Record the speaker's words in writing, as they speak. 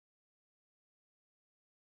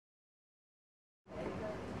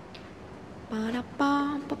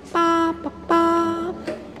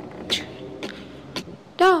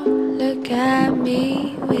Don't look at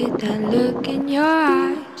me with that look in your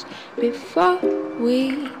eyes. Before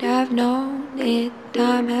we'd have known it,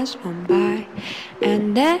 time has gone by,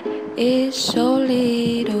 and there is so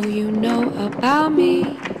little you know about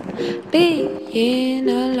me. Being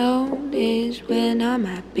alone is when I'm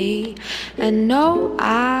happy, and no,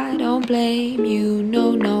 I don't blame you,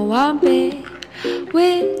 no, no one bit.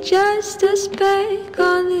 We're just a speck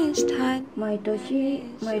on this time. 毎年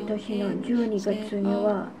の12月に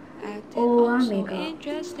は大雨が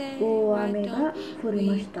降り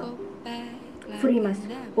ました。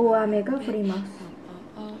大雨が降ります。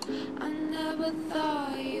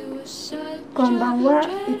こんばんは、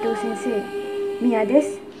伊藤先生、みやで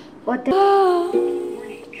す。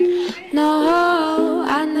No,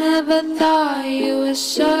 I never thought you were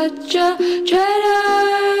such a traitor.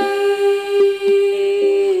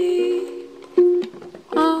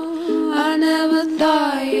 Oh, I never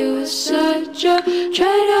thought you were such a traitor.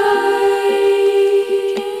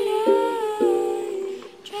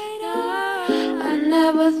 I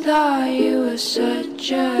never thought you were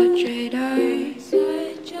such a traitor.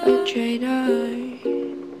 A traitor.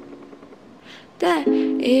 There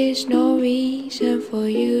is no reason for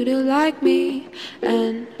you to like me,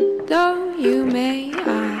 and though you may,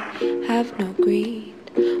 I have no greed.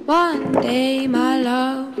 One day my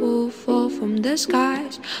love will fall from the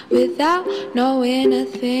skies. Without knowing a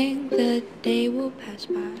thing, the day will pass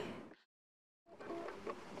by.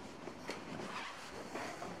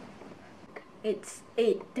 It's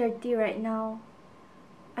 8:30 right now.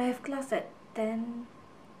 I have class at 10.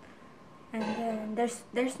 And then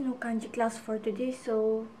there's no kanji class for today,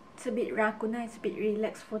 so it's a bit rakuna, it's a bit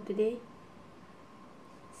relaxed for today.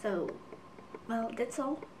 So, well, that's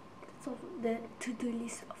all. That's all the to-do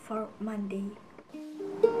list for Monday.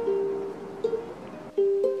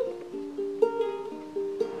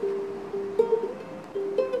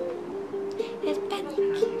 Elle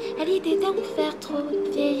panique, à l'idée d'en faire trop, de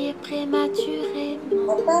vieillir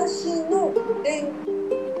prématurément.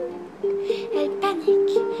 Elle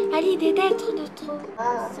panique à l'idée d'être de trop.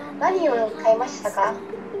 何を買いましたか？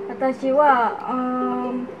私は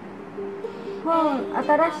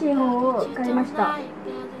新しい本を買いました。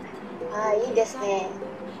いいですね。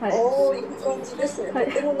はい。いい感じですね。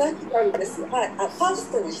とてもナチュラルです。はい。ファー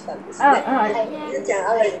ストにしたんですね。ゆうち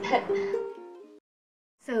ゃん、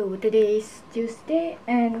So today is Tuesday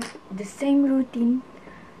and the same routine.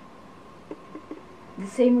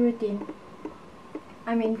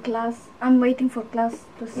 I'm in class. I'm waiting for class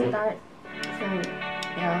to start. So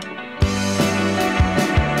yeah.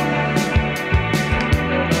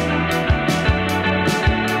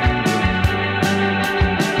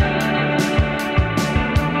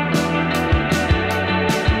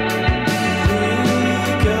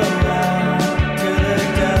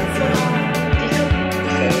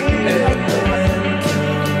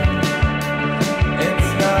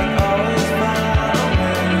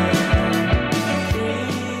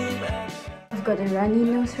 Got a runny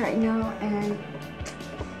nose right now, and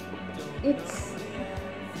it's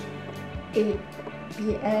 8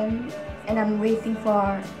 p.m. and I'm waiting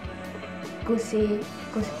for 𝐤𝐻𝐻𝐸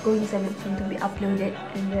to be uploaded,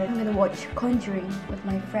 and then I'm gonna watch Conjuring with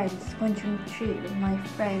my friends, Conjuring 3 with my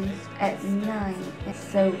friends at 9.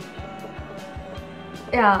 So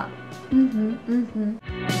yeah.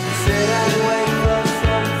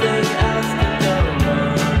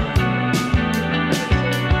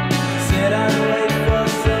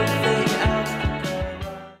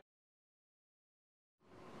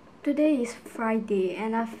 Today is Friday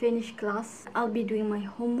and I finished class. I'll be doing my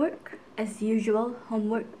homework as usual,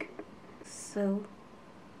 homework. So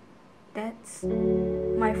that's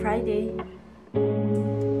my Friday.